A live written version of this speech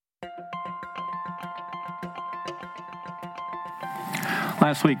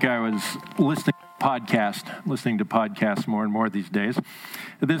Last week I was listening to podcasts more and more these days.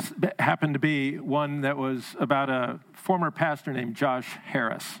 This happened to be one that was about a former pastor named Josh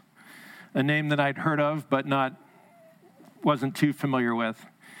Harris, a name that I'd heard of but wasn't too familiar with.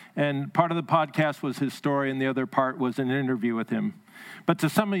 And part of the podcast was his story, and the other part was an interview with him. But to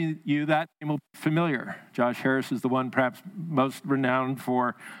some of you, that name will be familiar. Josh Harris is the one perhaps most renowned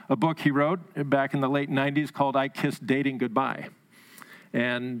for a book he wrote back in the late 90s called I Kissed Dating Goodbye.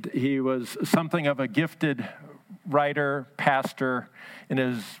 And he was something of a gifted writer, pastor. In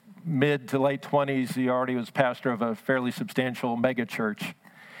his mid to late 20s, he already was pastor of a fairly substantial mega church.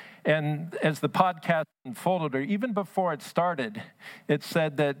 And as the podcast unfolded, or even before it started, it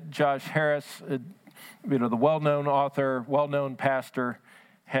said that Josh Harris, the well-known author, well-known pastor,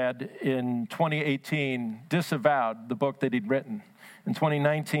 had in 2018 disavowed the book that he'd written. In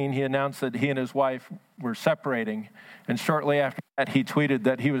 2019, he announced that he and his wife were separating, and shortly after that, he tweeted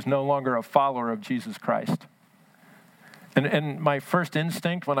that he was no longer a follower of Jesus Christ. And my first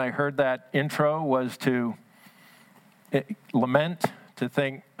instinct when I heard that intro was to lament, to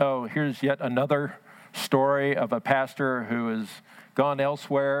think, oh, here's yet another story of a pastor who has gone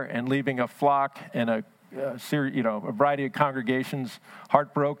elsewhere and leaving a flock and a variety of congregations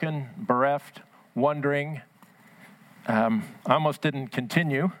heartbroken, bereft, wondering. I almost didn't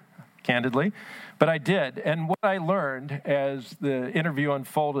continue, candidly, but I did. And what I learned as the interview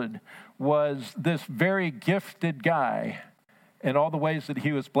unfolded was this very gifted guy, and all the ways that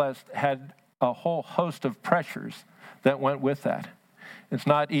he was blessed, had a whole host of pressures that went with that. It's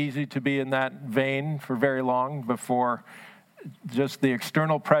not easy to be in that vein for very long before just the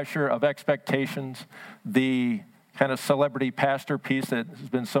external pressure of expectations, the kind of celebrity pastor piece that has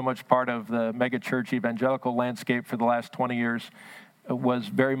been so much part of the megachurch evangelical landscape for the last 20 years was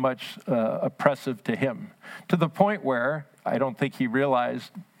very much oppressive to him, to the point where I don't think he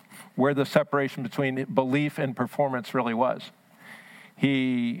realized where the separation between belief and performance really was.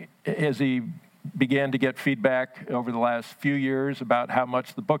 As he began to get feedback over the last few years about how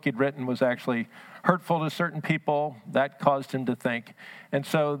much the book he'd written was actually hurtful to certain people, that caused him to think. And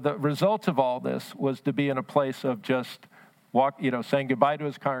so the result of all this was to be in a place of just saying goodbye to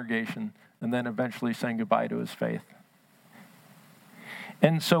his congregation and then eventually saying goodbye to his faith.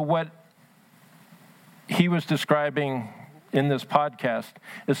 And so what he was describing in this podcast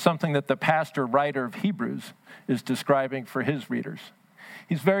is something that the pastor writer of Hebrews is describing for his readers.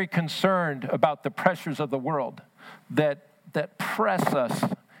 He's very concerned about the pressures of the world that press us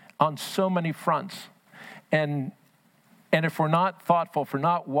on so many fronts. And if we're not thoughtful, if we're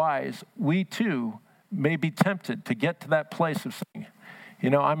not wise, we too may be tempted to get to that place of saying,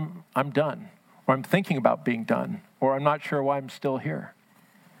 I'm done, or I'm thinking about being done, or I'm not sure why I'm still here.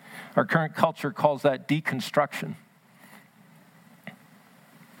 Our current culture calls that deconstruction.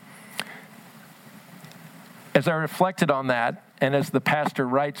 As I reflected on that, and as the pastor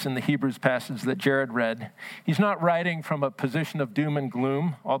writes in the Hebrews passage that Jared read, he's not writing from a position of doom and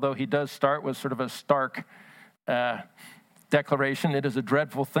gloom, although he does start with sort of a stark declaration. It is a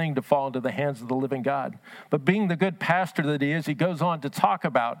dreadful thing to fall into the hands of the living God. But being the good pastor that he is, he goes on to talk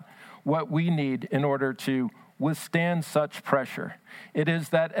about what we need in order to withstand such pressure. It is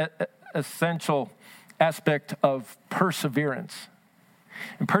that essential aspect of perseverance.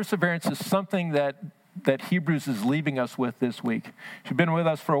 And perseverance is something that Hebrews is leaving us with this week. If you've been with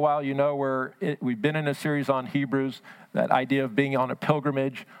us for a while, we've been in a series on Hebrews, that idea of being on a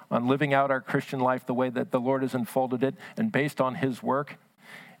pilgrimage, on living out our Christian life the way that the Lord has unfolded it and based on his work.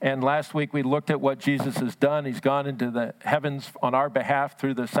 And last week we looked at what Jesus has done. He's gone into the heavens on our behalf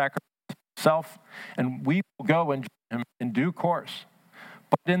through the sacrifice himself, and we will go and join him in due course.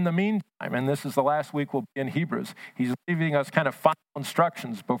 But in the meantime, and this is the last week we'll be in Hebrews, he's leaving us kind of final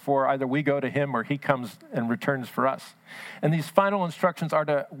instructions before either we go to him or he comes and returns for us. And these final instructions are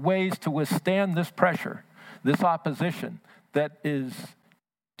the ways to withstand this pressure, this opposition that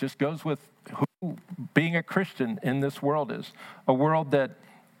just goes with who being a Christian in this world is. A world that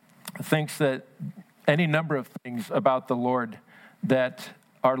thinks that any number of things about the Lord that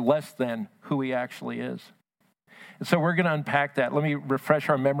are less than who he actually is. And so we're going to unpack that. Let me refresh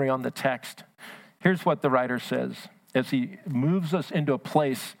our memory on the text. Here's what the writer says as he moves us into a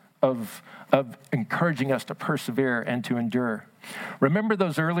place of encouraging us to persevere and to endure. Remember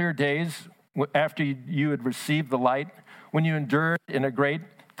those earlier days after you had received the light, when you endured in a great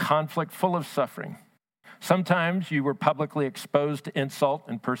conflict full of suffering. Sometimes you were publicly exposed to insult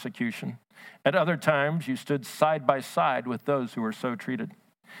and persecution. At other times, you stood side by side with those who were so treated.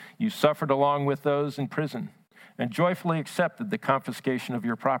 You suffered along with those in prison and joyfully accepted the confiscation of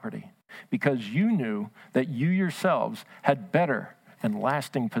your property, because you knew that you yourselves had better and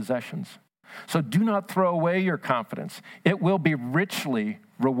lasting possessions. So do not throw away your confidence. It will be richly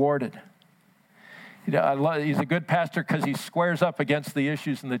rewarded. He's a good pastor because he squares up against the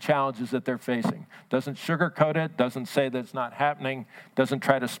issues and the challenges that they're facing. Doesn't sugarcoat it, doesn't say that it's not happening, doesn't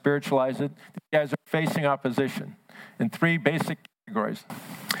try to spiritualize it. These guys are facing opposition in three basic categories.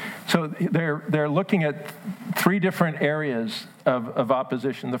 So they're looking at three different areas of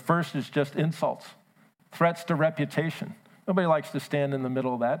opposition. The first is just insults, threats to reputation. Nobody likes to stand in the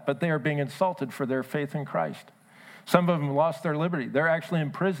middle of that, but they are being insulted for their faith in Christ. Some of them lost their liberty. They're actually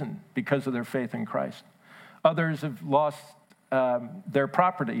in prison because of their faith in Christ. Others have lost their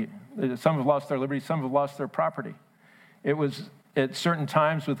property. Some have lost their liberty. Some have lost their property. It was at certain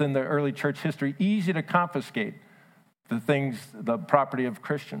times within the early church history easy to confiscate the property of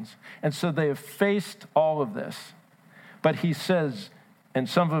Christians. And so they have faced all of this. But he says, and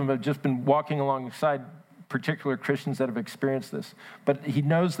some of them have just been walking alongside particular Christians that have experienced this. But he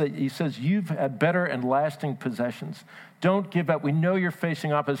knows that, he says, you've had better and lasting possessions. Don't give up. We know you're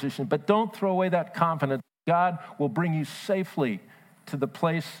facing opposition, but don't throw away that confidence. God will bring you safely to the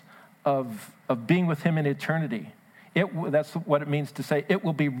place of being with him in eternity. That's what it means to say, it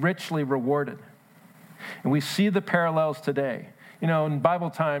will be richly rewarded. And we see the parallels today. You know, in Bible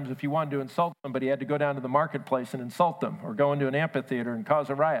times, if you wanted to insult somebody, you had to go down to the marketplace and insult them, or go into an amphitheater and cause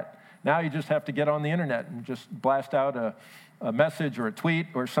a riot. Now you just have to get on the internet and just blast out a message or a tweet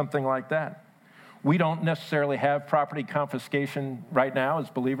or something like that. We don't necessarily have property confiscation right now as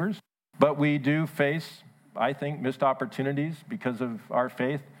believers, but we do face, I think, missed opportunities because of our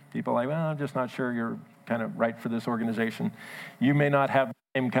faith. People are like, well, I'm just not sure you're kind of right for this organization. You may not have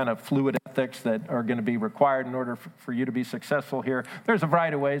the same kind of fluid ethics that are going to be required in order for you to be successful here. There's a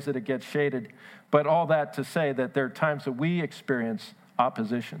variety of ways that it gets shaded, but all that to say that there are times that we experience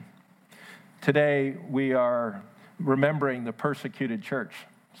opposition. Today, we are remembering the persecuted church.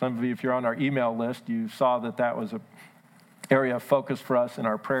 Some of you, if you're on our email list, you saw that was an area of focus for us in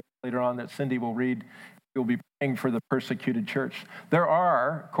our prayer later on that Cindy will read. We'll be praying for the persecuted church. There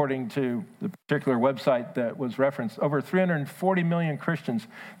are, according to the particular website that was referenced, over 340 million Christians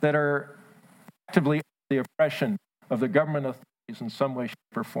that are actively under the oppression of the government authorities in some way, shape,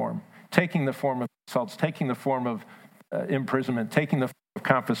 or form, taking the form of assaults, taking the form of imprisonment, taking the form of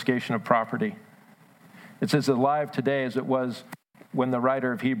confiscation of property. It's as alive today as it was when the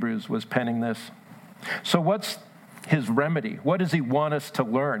writer of Hebrews was penning this. So what's his remedy? What does he want us to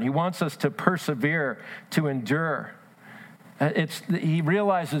learn? He wants us to persevere, to endure. He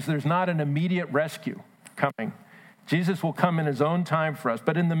realizes there's not an immediate rescue coming. Jesus will come in his own time for us.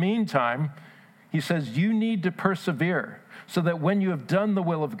 But in the meantime, he says, you need to persevere so that when you have done the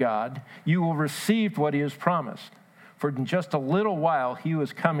will of God, you will receive what he has promised. For in just a little while, he who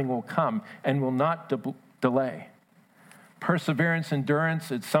is coming will come and will not delay. Perseverance,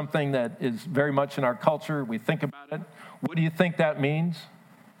 endurance, it's something that is very much in our culture. We think about it. What do you think that means?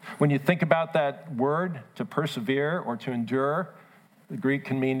 When you think about that word, to persevere or to endure, the Greek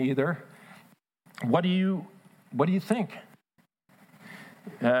can mean either. What do you think?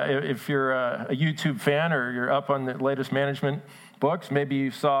 If you're a YouTube fan or you're up on the latest management books, maybe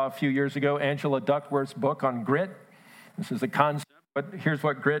you saw a few years ago Angela Duckworth's book on grit. This is a concept, but here's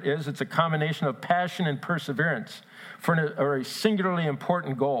what grit is. It's a combination of passion and perseverance for a singularly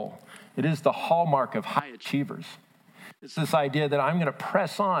important goal. It is the hallmark of high achievers. It's this idea that I'm going to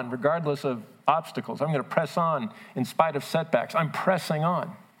press on regardless of obstacles. I'm going to press on in spite of setbacks. I'm pressing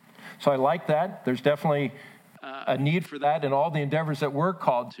on. So I like that. There's definitely a need for that in all the endeavors that we're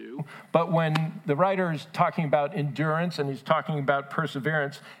called to. But when the writer is talking about endurance and he's talking about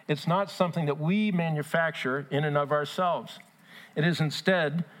perseverance, it's not something that we manufacture in and of ourselves. It is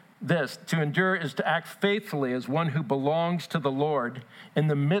instead this: to endure is to act faithfully as one who belongs to the Lord in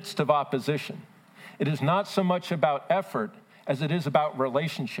the midst of opposition. It is not so much about effort as it is about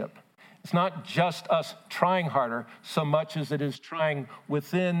relationship. It's not just us trying harder so much as it is trying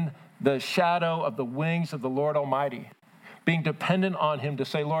within the shadow of the wings of the Lord Almighty, being dependent on him to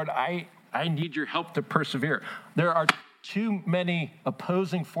say, Lord, I need your help to persevere. There are too many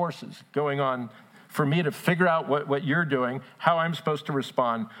opposing forces going on for me to figure out what you're doing, how I'm supposed to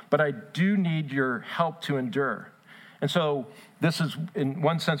respond, but I do need your help to endure. And so this is, in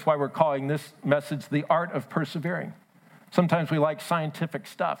one sense, why we're calling this message the art of persevering. Sometimes we like scientific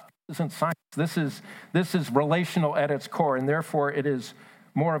stuff. This isn't science. This is relational at its core, and therefore it is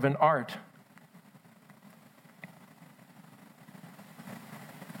more of an art.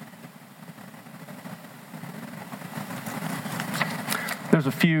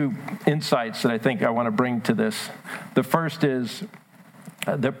 There's a few insights that I think I want to bring to this. The first is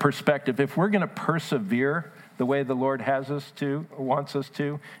the perspective. If we're going to persevere the way the Lord wants us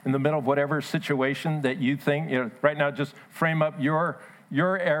to, in the middle of whatever situation that you think, right now, just frame up your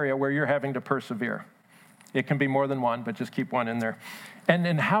area where you're having to persevere. It can be more than one, but just keep one in there.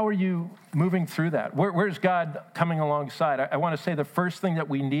 And how are you moving through that? Where's God coming alongside? I want to say the first thing that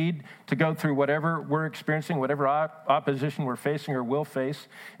we need to go through whatever we're experiencing, whatever opposition we're facing or will face,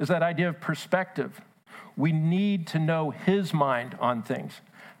 is that idea of perspective. We need to know his mind on things.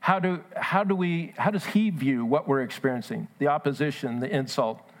 How does he view what we're experiencing? The opposition, the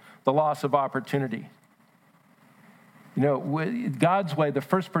insult, the loss of opportunity. God's way, the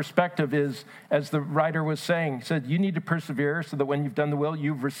first perspective is, as the writer was saying, he said, you need to persevere so that when you've done the will,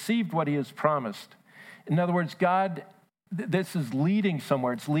 you've received what he has promised. In other words, God, this is leading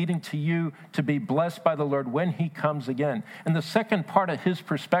somewhere. It's leading to you to be blessed by the Lord when he comes again. And the second part of his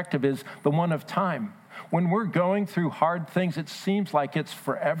perspective is the one of time. When we're going through hard things, it seems like it's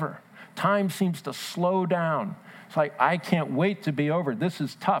forever. Time seems to slow down. It's like, I can't wait to be over. This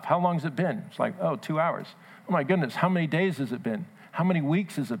is tough. How long has it been? It's like, 2 hours. Oh my goodness, how many days has it been? How many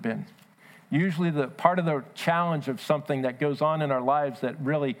weeks has it been? Usually the part of the challenge of something that goes on in our lives that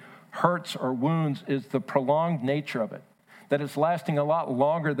really hurts or wounds is the prolonged nature of it, that it's lasting a lot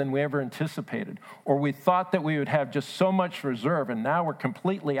longer than we ever anticipated, or we thought that we would have just so much reserve and now we're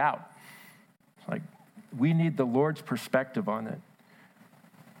completely out. It's like we need the Lord's perspective on it.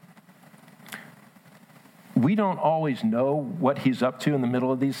 We don't always know what he's up to in the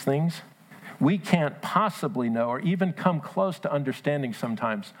middle of these things. We can't possibly know or even come close to understanding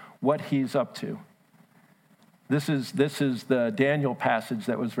sometimes what he's up to. This is the Daniel passage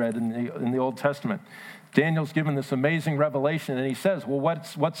that was read in the Old Testament. Daniel's given this amazing revelation, and he says, well,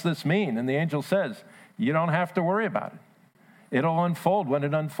 what's this mean? And the angel says, you don't have to worry about it. It'll unfold when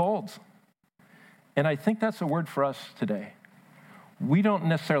it unfolds. And I think that's a word for us today. We don't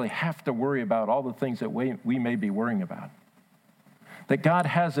necessarily have to worry about all the things that we may be worrying about. That God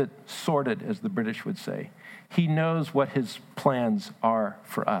has it sorted, as the British would say. He knows what his plans are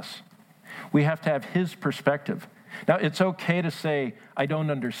for us. We have to have his perspective. Now, it's okay to say, I don't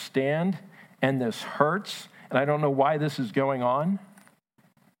understand, and this hurts, and I don't know why this is going on.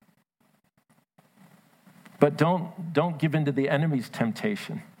 But don't give in to the enemy's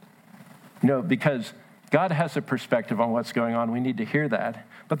temptation. Because God has a perspective on what's going on. We need to hear that.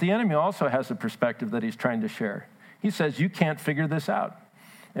 But the enemy also has a perspective that he's trying to share. He says, you can't figure this out.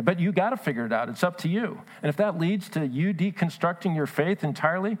 But you got to figure it out. It's up to you. And if that leads to you deconstructing your faith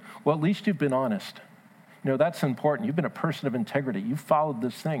entirely, well, at least you've been honest. That's important. You've been a person of integrity. You've followed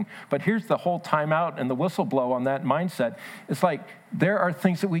this thing. But here's the whole timeout and the whistle blow on that mindset. It's like there are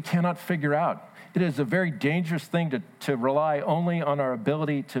things that we cannot figure out. It is a very dangerous thing to rely only on our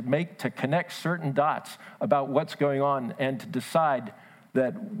ability to connect certain dots about what's going on and to decide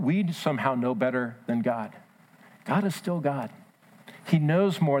that we somehow know better than God. God is still God. He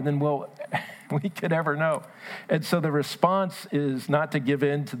knows more than we could ever know. And so the response is not to give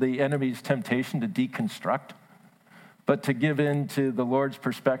in to the enemy's temptation to deconstruct, but to give in to the Lord's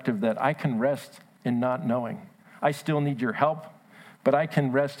perspective that I can rest in not knowing. I still need your help, but I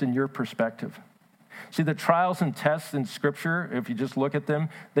can rest in your perspective. See, the trials and tests in Scripture, if you just look at them,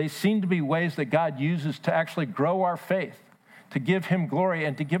 they seem to be ways that God uses to actually grow our faith, to give him glory,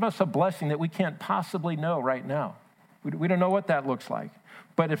 and to give us a blessing that we can't possibly know right now. We don't know what that looks like.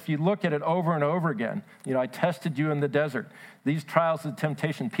 But if you look at it over and over again, I tested you in the desert. These trials of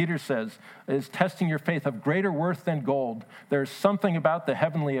temptation, Peter says, is testing your faith of greater worth than gold. There's something about the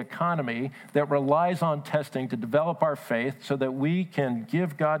heavenly economy that relies on testing to develop our faith so that we can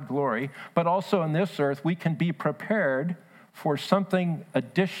give God glory. But also in this earth, we can be prepared for something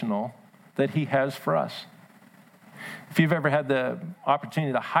additional that he has for us. If you've ever had the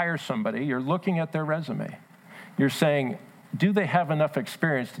opportunity to hire somebody, you're looking at their resume. You're saying, do they have enough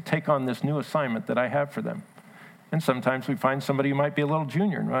experience to take on this new assignment that I have for them? And sometimes we find somebody who might be a little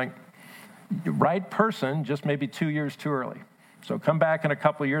junior, and we're like, right person, just maybe 2 years too early. So come back in a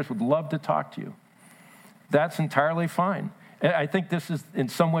couple of years, would love to talk to you. That's entirely fine. I think this is in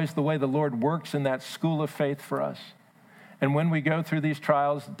some ways the way the Lord works in that school of faith for us. And when we go through these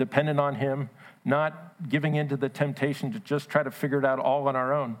trials, dependent on him, not giving into the temptation to just try to figure it out all on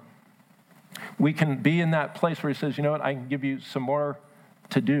our own, we can be in that place where he says, you know what, I can give you some more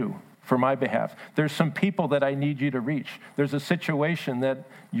to do for my behalf. There's some people that I need you to reach. There's a situation that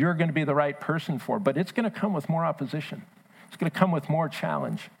you're going to be the right person for, but it's going to come with more opposition. It's going to come with more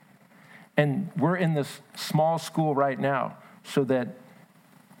challenge. And we're in this small school right now so that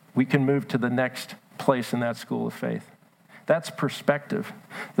we can move to the next place in that school of faith. That's perspective.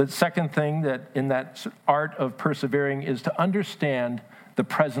 The second thing that in that art of persevering is to understand the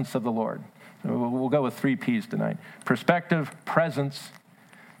presence of the Lord. We'll go with 3 P's tonight. Perspective, presence.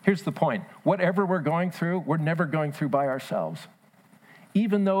 Here's the point. Whatever we're going through, we're never going through by ourselves.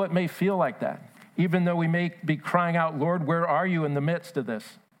 Even though it may feel like that. Even though we may be crying out, Lord, where are you in the midst of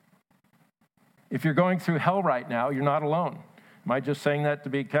this? If you're going through hell right now, you're not alone. Am I just saying that to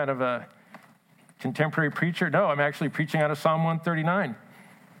be kind of a contemporary preacher? No, I'm actually preaching out of Psalm 139.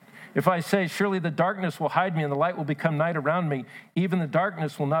 If I say, surely the darkness will hide me and the light will become night around me, even the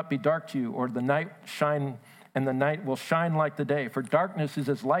darkness will not be dark to you, or the night will shine like the day, for darkness is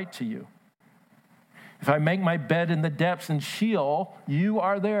as light to you. If I make my bed in the depths in Sheol, you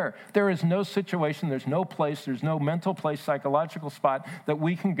are there. There is no situation, there's no place, there's no mental place, psychological spot that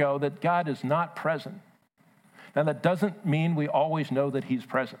we can go that God is not present. Now, that doesn't mean we always know that he's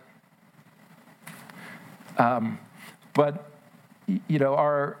present. But,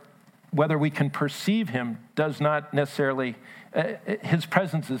 whether we can perceive him does not necessarily, his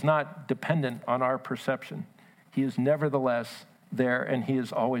presence is not dependent on our perception. He is nevertheless there, and he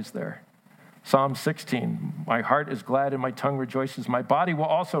is always there. Psalm 16, my heart is glad and my tongue rejoices. My body will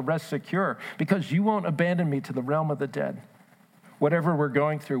also rest secure because you won't abandon me to the realm of the dead. Whatever we're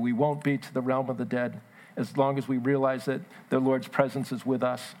going through, we won't be to the realm of the dead as long as we realize that the Lord's presence is with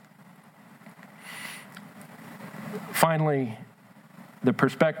us. Finally, the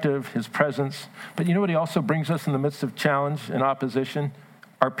perspective, his presence. But you know what he also brings us in the midst of challenge and opposition?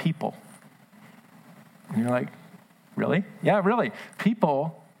 Our people. And you're like, really? Yeah, really.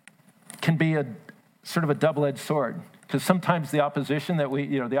 People can be a sort of a double-edged sword, because sometimes the opposition that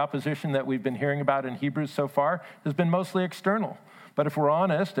we've been hearing about in Hebrews so far has been mostly external. But if we're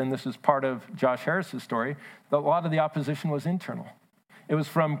honest, and this is part of Josh Harris's story, a lot of the opposition was internal. It was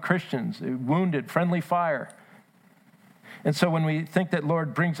from Christians, wounded, friendly fire. And so when we think that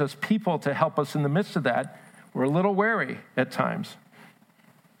Lord brings us people to help us in the midst of that, we're a little wary at times.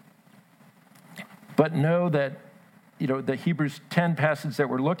 But know that the Hebrews 10 passage that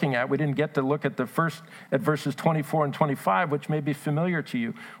we're looking at, we didn't get to look at at verses 24 and 25, which may be familiar to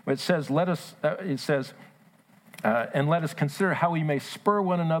you. It says, and let us consider how we may spur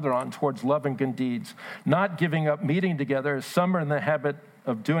one another on towards love and good deeds, not giving up meeting together as some are in the habit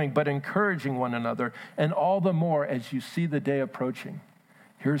of doing, but encouraging one another, and all the more as you see the day approaching.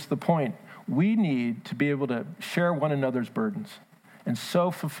 Here's the point. We need to be able to share one another's burdens and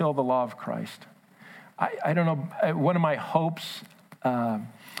so fulfill the law of Christ. I don't know, one of my hopes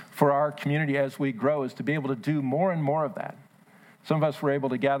for our community as we grow is to be able to do more and more of that. Some of us were able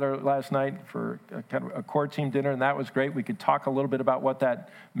to gather last night for a core team dinner, and that was great. We could talk a little bit about what that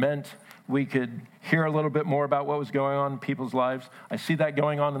meant. We could hear a little bit more about what was going on in people's lives. I see that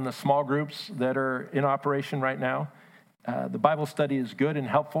going on in the small groups that are in operation right now. The Bible study is good and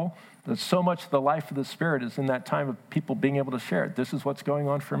helpful. But so much of the life of the Spirit is in that time of people being able to share it. This is what's going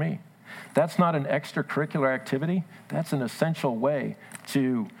on for me. That's not an extracurricular activity. That's an essential way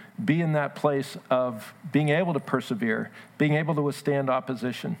to be in that place of being able to persevere, being able to withstand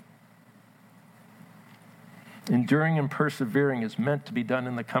opposition. Enduring and persevering is meant to be done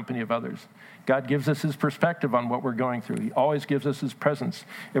in the company of others. God gives us his perspective on what we're going through. He always gives us his presence.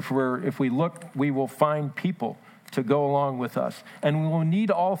 If we look, we will find people to go along with us. And we will need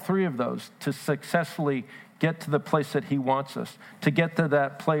all 3 of those to successfully get to the place that he wants us, to get to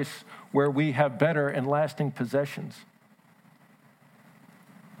that place where we have better and lasting possessions.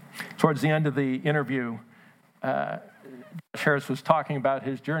 Towards the end of the interview, Harris was talking about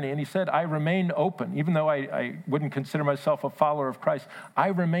his journey, and he said, I remain open. Even though I wouldn't consider myself a follower of Christ, I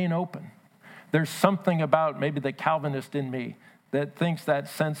remain open. There's something about maybe the Calvinist in me that thinks that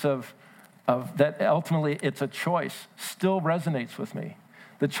sense of that ultimately it's a choice still resonates with me.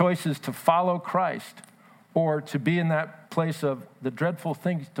 The choice is to follow Christ or to be in that place of the dreadful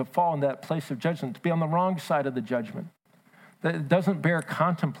things, to fall in that place of judgment, to be on the wrong side of the judgment. That it doesn't bear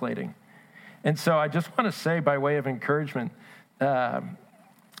contemplating. And so I just want to say by way of encouragement that,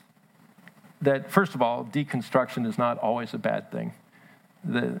 first of all, deconstruction is not always a bad thing.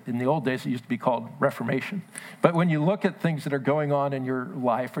 In the old days, it used to be called reformation. But when you look at things that are going on in your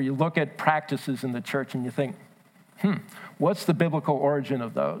life, or you look at practices in the church and you think, what's the biblical origin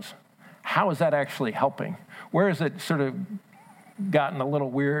of those? How is that actually helping? Where has it sort of gotten a little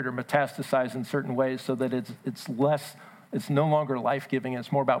weird or metastasized in certain ways so that it's no longer life-giving,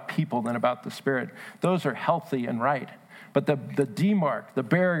 it's more about people than about the Spirit? Those are healthy and right. But the demark, the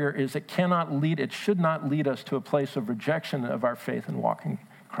barrier is it should not lead us to a place of rejection of our faith and walking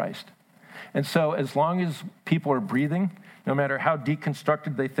Christ. And so as long as people are breathing, no matter how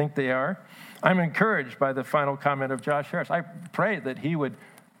deconstructed they think they are, I'm encouraged by the final comment of Josh Harris. I pray that he would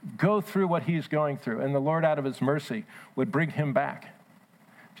go through what he's going through, and the Lord, out of his mercy, would bring him back.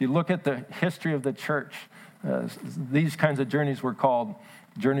 If you look at the history of the church, these kinds of journeys were called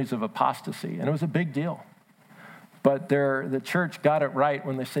journeys of apostasy, and it was a big deal. But the church got it right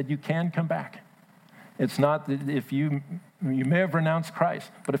when they said, you can come back. It's not that if you may have renounced Christ,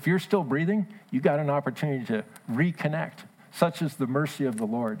 but if you're still breathing, you got an opportunity to reconnect. Such is the mercy of the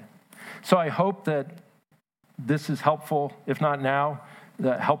Lord. So I hope that this is helpful, if not now,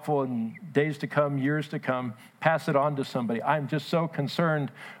 helpful in days to come, years to come. Pass it on to somebody. I'm just so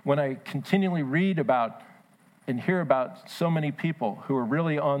concerned when I continually read about and hear about so many people who are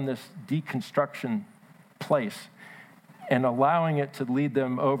really on this deconstruction place and allowing it to lead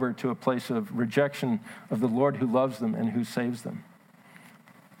them over to a place of rejection of the Lord who loves them and who saves them.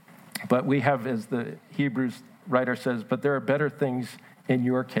 But we have, as the Hebrews writer says, but there are better things in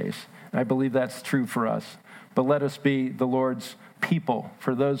your case. And I believe that's true for us. But let us be the Lord's people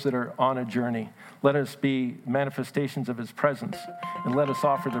for those that are on a journey. Let us be manifestations of his presence, and let us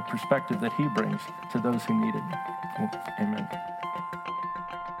offer the perspective that he brings to those who need it. Amen.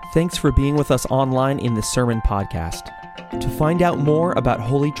 Thanks for being with us online in the Sermon Podcast. To find out more about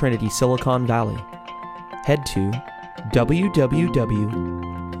Holy Trinity Silicon Valley, head to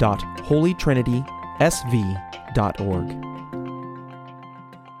www.holytrinitysv.org.